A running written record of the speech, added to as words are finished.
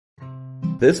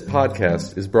This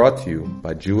podcast is brought to you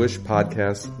by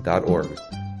JewishPodcasts.org.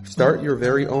 Start your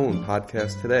very own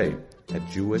podcast today at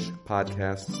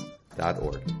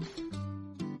JewishPodcasts.org.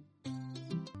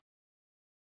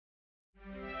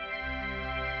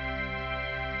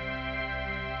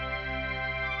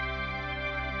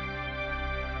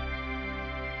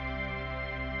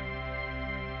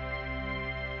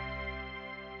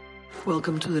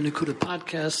 Welcome to the Nekuda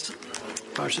podcast,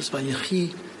 Parshas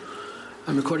Vayechi.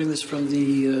 I'm recording this from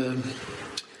the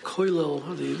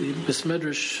Koilel, the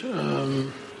Bismedrash,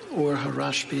 or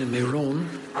Harashbi and Meron.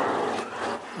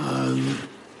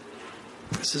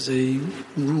 This is a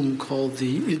room called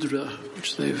the Idra,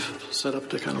 which they've set up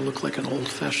to kind of look like an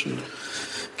old-fashioned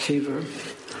caver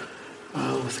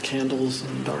with candles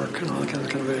and dark and all that kind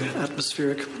of very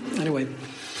atmospheric. Anyway,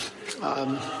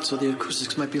 so the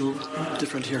acoustics might be a little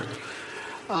different here.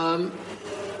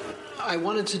 I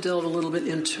wanted to delve a little bit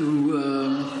into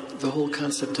the whole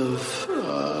concept of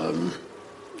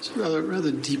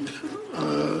rather deep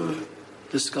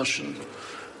discussion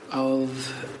of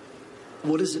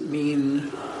what does it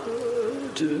mean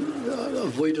to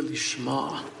avoid a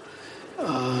Lishmoh,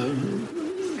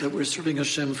 that we're serving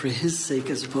Hashem for His sake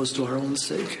as opposed to our own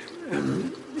sake,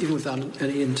 and even without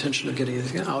any intention of getting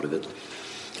anything out of it.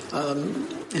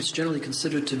 It's generally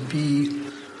considered to be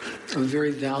a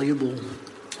very valuable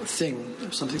thing,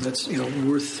 something that's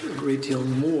worth a great deal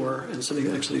more, and something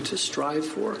actually to strive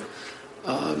for.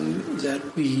 That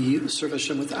we serve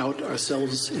Hashem without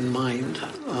ourselves in mind.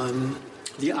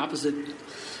 The opposite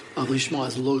of Lishmoh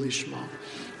is lo Lishmoh.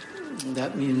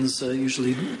 That means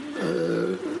usually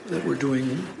that we're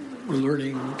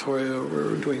learning Torah, or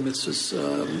we're doing mitzvahs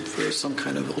for some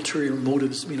kind of ulterior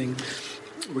motives, meaning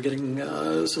we're getting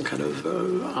some kind of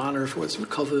honor for what's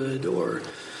covered, or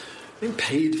being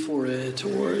paid for it,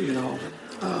 or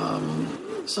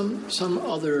some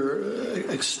other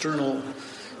external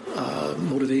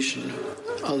motivation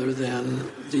other than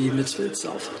the mitzvah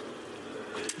itself.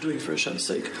 Doing it for Hashem's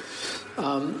sake.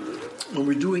 When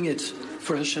we're doing it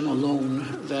for Hashem alone,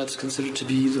 that's considered to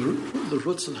be the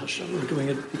Rutzon Hashem. We're doing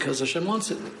it because Hashem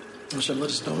wants it. Hashem let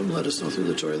us know through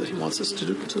the Torah that He wants us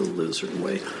to live a certain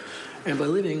way, and by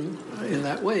living in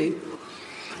that way,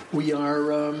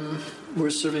 we're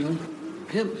serving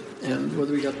Him, and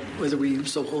whether we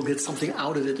so-called get something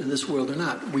out of it in this world or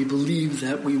not, we believe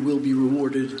that we will be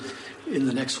rewarded in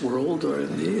the next world, or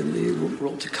in the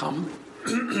world to come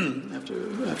after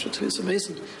Tefillah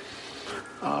Mason,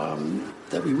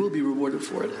 that we will be rewarded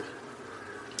for it.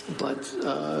 But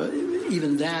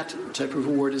even that type of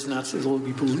reward is not, although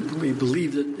we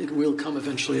believe that it will come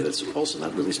eventually, that's also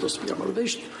not really supposed to be our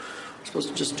motivation. We're supposed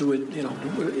to just do it,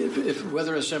 if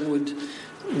whether Hashem would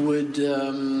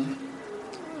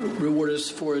reward us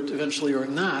for it eventually or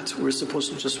not, we're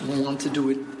supposed to just want to do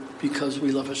it because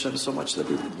we love Hashem so much that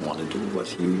we want to do what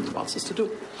He wants us to do.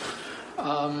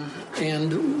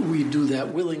 And we do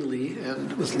that willingly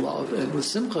and with love and with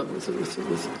simcha, with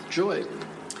joy.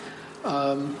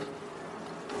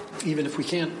 Even if we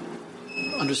can't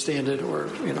understand it, or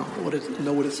know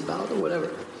what it's about or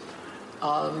whatever.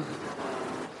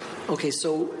 Okay,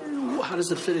 so how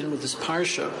does it fit in with this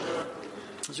parsha?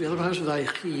 So we have the Parshas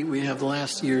Vayechi. We have the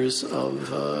last years of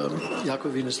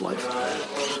Yakov Avinu's life,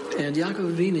 and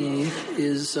Yakov Avinu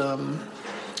is.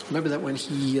 Remember that when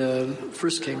he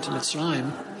first came to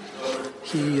Mitzrayim,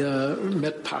 he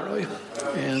met Paro,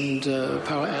 and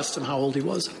Paro asked him how old he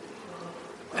was.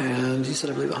 And he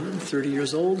said, I believe, 130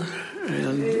 years old.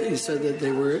 And he said that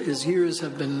his years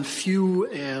have been few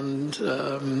and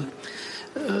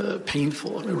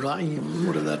painful. I mean,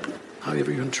 ra'im,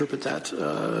 however you interpret that,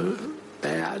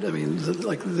 bad. I mean,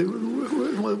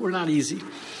 we're not easy.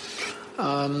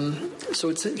 So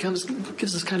it kind of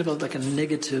gives us kind of like a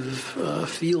negative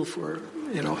feel for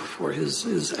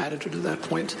his attitude at that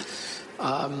point.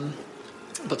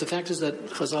 But the fact is that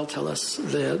Chazal tell us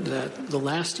that the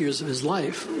last years of his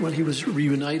life, when he was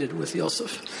reunited with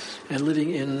Yoseph and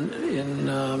living in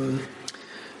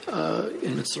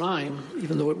Mitzrayim,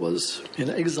 even though it was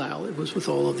in exile, it was with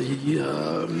all of the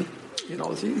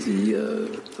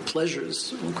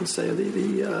pleasures, one could say,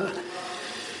 the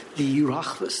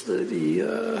rachvas,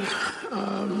 the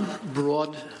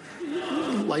broad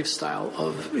lifestyle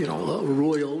of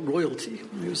royalty.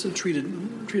 He was treated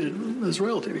as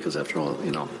royalty because, after all,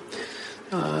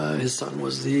 his son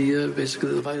was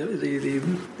basically the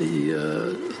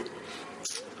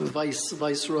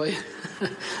viceroy,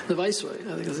 the viceroy.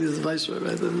 I think he's the viceroy,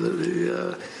 right?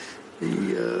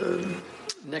 The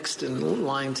next in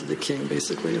line to the king,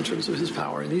 basically, in terms of his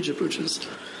power in Egypt, which is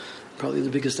probably the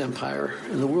biggest empire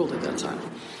in the world at that time.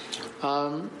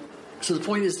 So the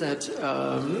point is that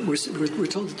we're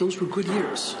told that those were good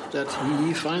years, that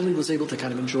he finally was able to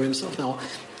kind of enjoy himself. Now,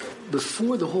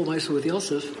 before the whole Mitzvah with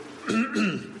Yosef,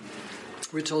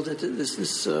 we're told that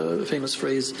this famous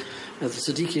phrase that the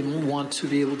tzaddikim want to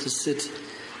be able to sit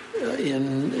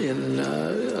in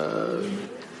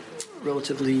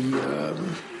relatively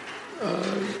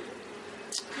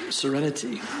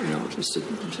serenity,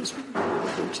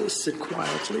 to sit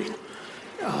quietly.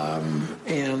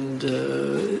 And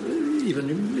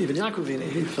even Yakov,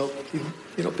 he felt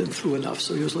he'd been through enough,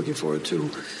 so he was looking forward to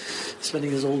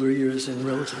spending his older years in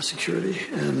relative security.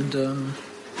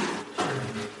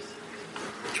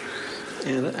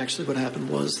 And actually, what happened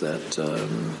was that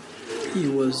he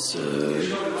was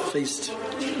faced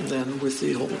then with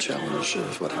the whole challenge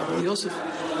of what happened with Yosef,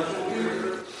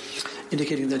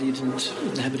 indicating that he didn't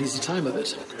have an easy time of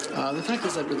it. The fact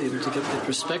is that really, to get the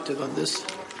perspective on this,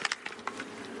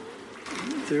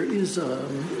 there is,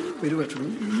 we do have to,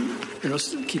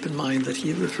 keep in mind that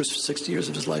the first 60 years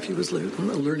of his life, he was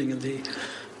learning in the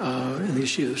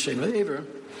yeshiva of Shem Ever,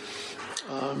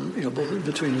 both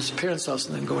between his parents' house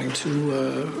and then going to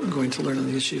learn in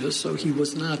the yeshiva. So he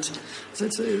was not,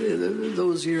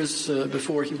 those years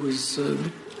before he was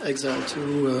exiled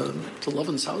to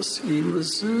Lovin's house, he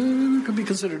was, could be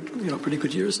considered, pretty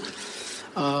good years.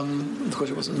 Of course,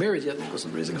 he wasn't married yet, and he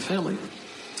wasn't raising a family.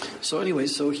 So anyway,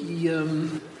 he,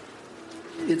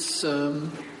 it's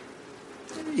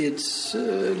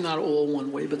not all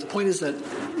one way, but the point is that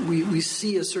we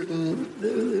see a certain,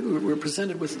 we're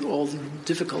presented with all the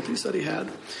difficulties that he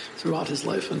had throughout his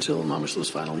life until Mamash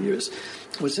those final years.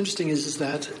 What's interesting is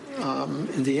that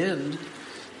in the end,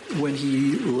 when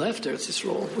he left Eretz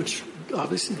Yisrael, which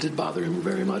obviously did bother him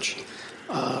very much,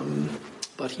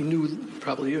 but he knew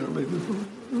probably,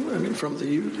 from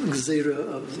the Gzeira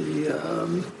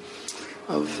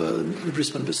of the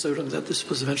Brisbane Besodim that this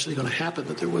was eventually going to happen,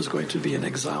 that there was going to be an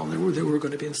exile, and they were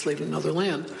going to be enslaved in another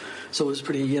land. So it was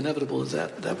pretty inevitable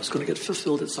that was going to get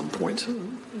fulfilled at some point.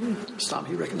 Stam,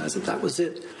 he recognized that was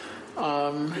it.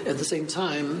 At the same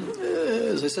time,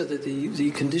 as I said, that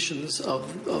the conditions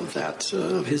of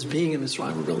his being in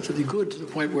Mitzrayim were relatively good, to the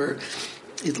point where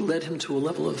it led him to a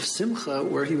level of simcha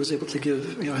where he was able to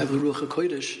have the Ruach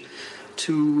HaKodesh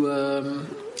to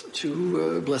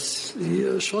bless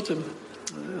the Shotim.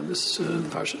 And this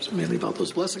Parshas is mainly about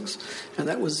those blessings. And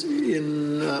that was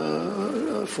in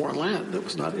a foreign land. That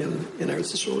was not in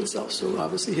Eretz Yisrael itself. So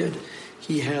obviously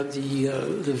he had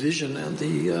the vision and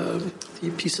the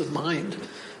peace of mind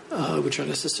which are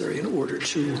necessary in order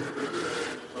to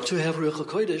have Ruach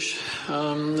HaKodesh,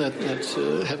 that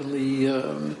heavenly,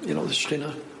 the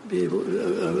Shekhinah be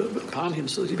able upon him,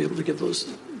 so that he'd be able to give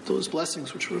those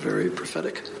blessings, which were very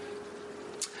prophetic.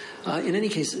 In any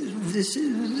case, this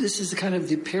is kind of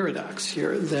the paradox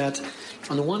here, that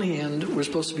on the one hand, we're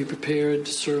supposed to be prepared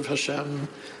to serve Hashem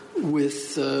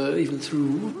with even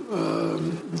through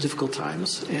difficult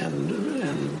times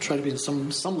and try to be in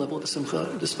some level of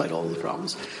simcha despite all the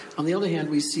problems. On the other hand,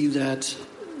 we see that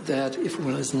if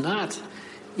one is not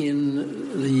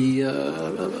in the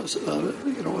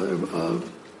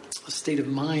a state of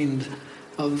mind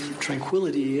of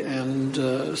tranquility and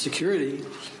security,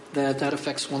 that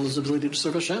affects one's ability to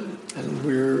serve Hashem. And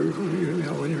when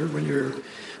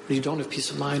you don't have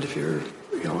peace of mind, if you're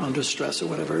under stress or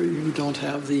whatever, you don't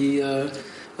have the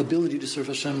ability to serve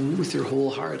Hashem with your whole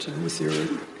heart and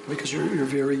because you're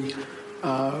very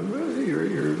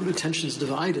your attention is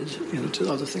divided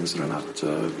to other things that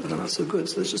are not so good.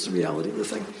 So that's just the reality of the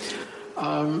thing.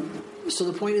 So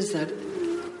the point is that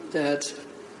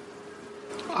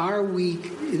are we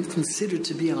considered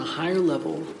to be on a higher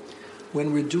level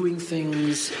when we're doing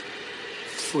things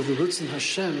for the Rutzon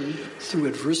Hashem through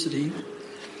adversity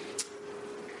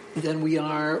than we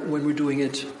are when we're doing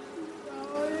it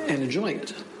and enjoying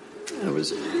it? In other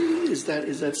words, is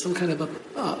that some kind of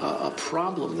a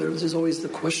problem? There's always the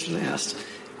question asked: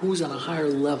 who's on a higher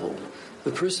level?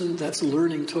 The person that's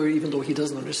learning Torah, even though he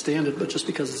doesn't understand it, but just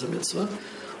because it's a mitzvah,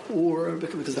 or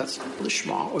because that's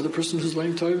Lishmoh, or the person who's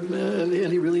learning Torah and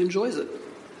he really enjoys it.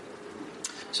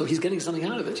 So he's getting something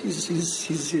out of it. He's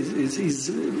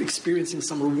experiencing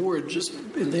some reward just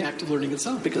in the act of learning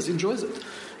itself because he enjoys it.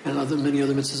 And many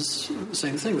other mitzvahs, the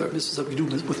same thing. There are mitzvahs that we do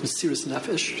with Mesiras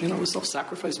Nefesh, with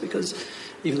self-sacrifice, because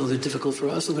even though they're difficult for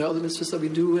us, and there are other mitzvahs that we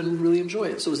do and really enjoy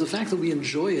it. So it's the fact that we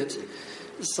enjoy it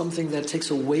something that takes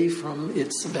away from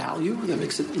its value, that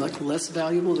makes it less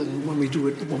valuable than when we do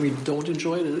it, when we don't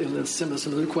enjoy it. And it's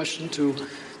similar question to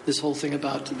this whole thing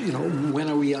about, when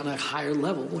are we on a higher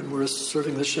level, when we're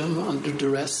serving the Shem under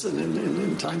duress and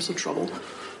in times of trouble,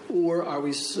 or are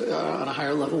we on a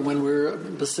higher level when we're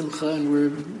besimcha and we're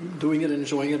doing it,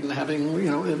 enjoying it, and having,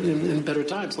 in better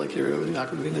times, like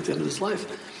Yakov being at the end of his life?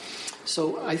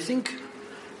 So I think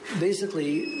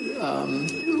basically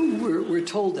we're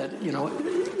told that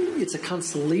it's a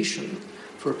consolation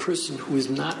for a person who is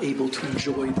not able to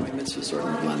enjoy doing mitzvahs or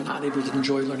not able to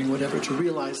enjoy learning whatever, to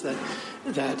realize that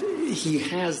he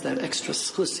has that extra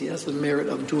schus, he has the merit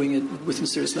of doing it with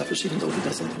serious nefesh, even though he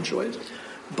doesn't enjoy it.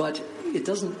 But it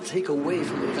doesn't take away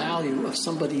from the value of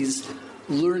somebody's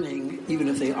learning, even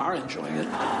if they are enjoying it,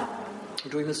 or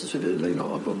doing this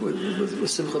with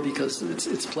simcha because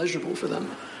it's pleasurable for them.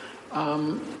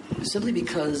 Simply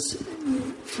because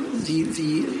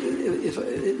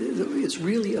it's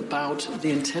really about the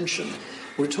intention.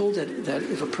 We're told that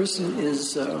if a person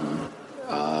is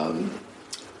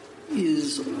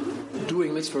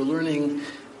doing mitzvah, learning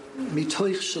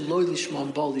mitoich sheloi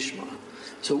lishma bal lishma.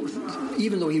 So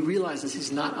even though he realizes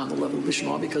he's not on the level of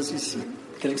Lishmoh because he's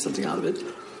getting something out of it,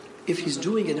 if he's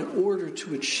doing it in order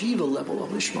to achieve a level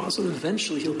of Lishmoh, so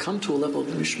eventually he'll come to a level of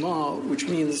Lishmoh, which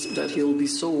means that he'll be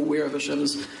so aware of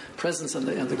Hashem's presence and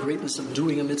the greatness of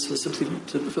doing a mitzvah simply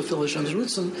to fulfill Hashem's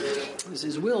rutzon,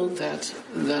 his will, that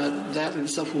in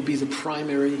itself will be the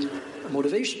primary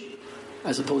motivation,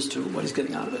 as opposed to what he's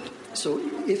getting out of it. So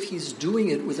if he's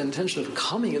doing it with the intention of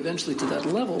coming eventually to that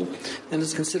level, then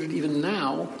it's considered even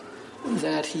now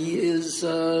that he's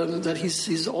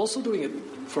also doing it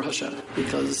for Hashem,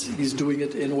 because he's doing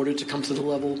it in order to come to the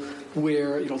level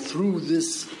where, through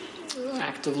this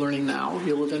act of learning now,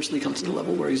 he'll eventually come to the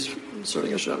level where he's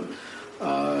serving Hashem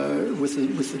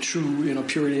with the true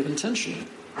purity of intention,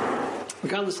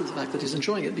 regardless of the fact that he's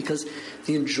enjoying it, because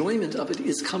the enjoyment of it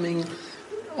is coming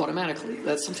automatically.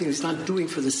 That's something he's not doing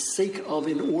for the sake of,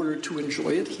 in order to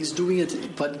enjoy it. He's doing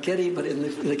it, but in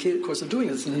the course of doing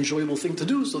it, it's an enjoyable thing to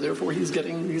do. So therefore, he's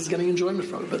getting enjoyment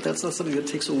from it. But that's not something that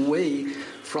takes away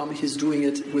from his doing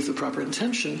it with the proper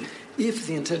intention, if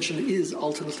the intention is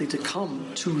ultimately to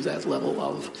come to that level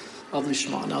of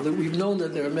Lishmoh. Now, that we've known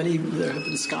that there have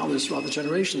been scholars throughout the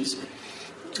generations,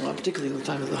 particularly in the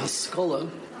time of the Haskalah,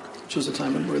 which was a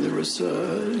time where there was,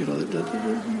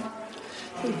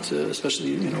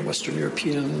 especially Western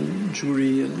European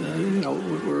Jewry and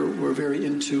were very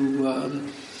into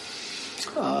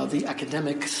the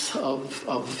academics of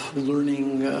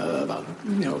learning about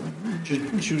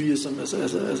Judaism as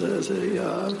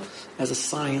a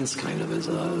science, kind of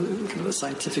a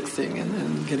scientific thing,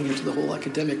 and getting into the whole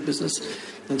academic business,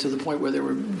 and to the point where there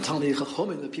were Talmidei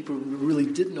Chachomim, that people really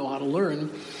did know how to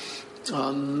learn.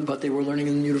 But they were learning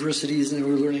in universities, and they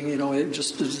were learning,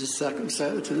 just to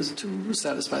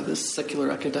satisfy this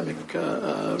secular academic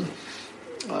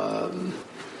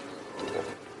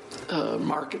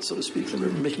market, so to speak. They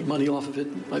were making money off of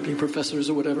it by being professors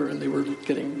or whatever, and they were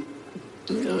getting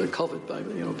coveted by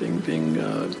being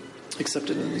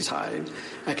accepted in these high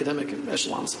academic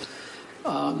echelons.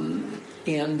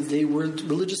 And they weren't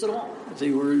religious at all. They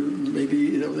were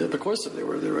maybe, of course, they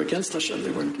were against Hashem.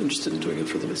 They weren't interested in doing it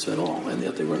for the mitzvah at all, and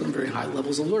yet they were on very high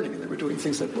levels of learning, and they were doing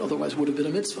things that otherwise would have been a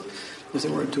mitzvah if they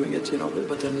weren't doing it.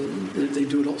 But then they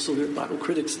do it also. They're Bible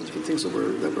critics and things that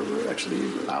were actually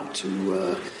out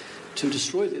to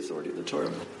destroy the authority of the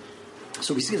Torah.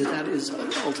 So we see that is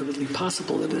ultimately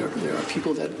possible, that there are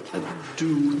people that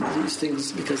do these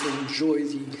things because they enjoy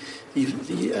the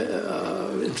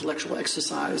intellectual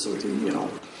exercise, or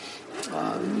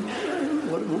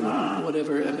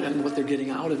whatever, and what they're getting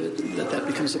out of it, that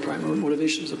becomes the primary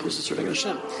motivation as opposed to serving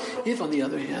Hashem. If, on the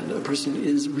other hand, a person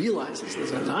realizes that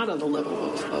they're not on the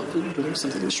level of doing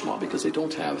something Lishmoh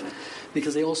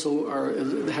because they also are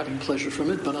having pleasure from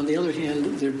it, but on the other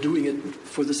hand, they're doing it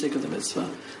for the sake of the mitzvah,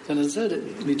 then as I said,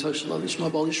 mitoch lishma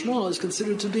bal lishma is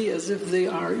considered to be as if they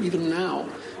are even now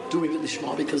doing it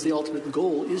Lishmoh, because the ultimate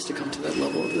goal is to come to that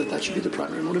level, that should be the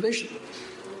primary motivation.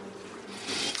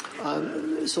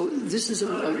 So this is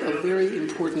a very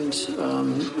important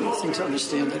thing to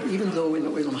understand, that even though in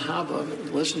Olam Haba,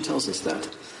 the legend tells us that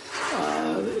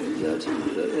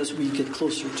as we get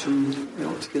closer to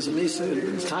Tchias Mesa,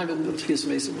 the time of Tchias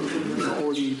Mesa,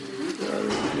 already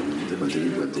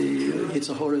when the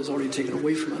Yetzer Hara is already taken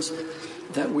away from us,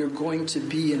 that we're going to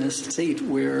be in a state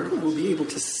where we'll be able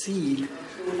to see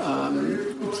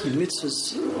the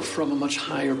mitzvahs from a much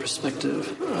higher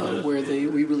perspective, where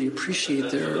we really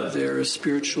appreciate their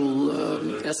spiritual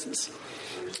essence.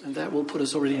 And that will put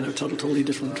us already in a totally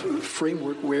different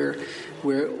framework where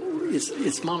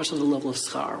it's mamash on the level of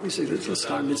schar. We say that the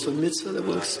schar mitzvah that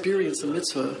will experience a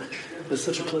mitzvah as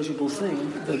such a pleasurable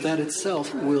thing that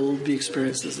itself will be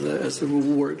experienced as the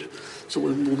reward. So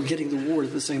we're getting the reward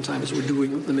at the same time as we're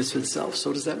doing the mitzvah itself.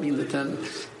 So does that mean that then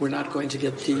we're not going to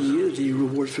get the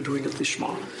reward for doing it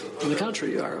Lishmoh? On the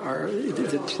contrary,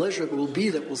 the pleasure will be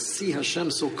that we'll see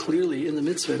Hashem so clearly in the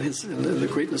mitzvah and the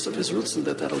greatness of His roots, and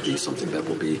that'll be something that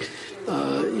will be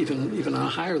even on a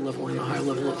higher level, of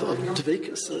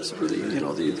dveikus. So really,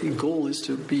 the goal is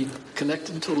to be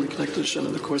connected, totally connected to Hashem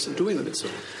in the course of doing the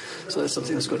mitzvah. So that's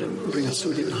something that's going to bring us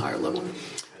to an even higher level.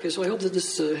 Okay, so I hope that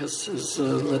this has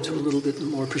led to a little bit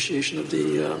more appreciation of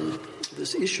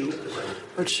this issue,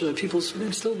 which people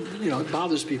still, it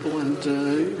bothers people,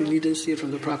 and we need to see it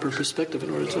from the proper perspective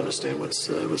in order to understand what's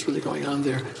really going on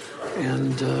there,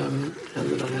 and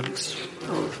the dynamics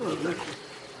of that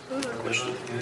question.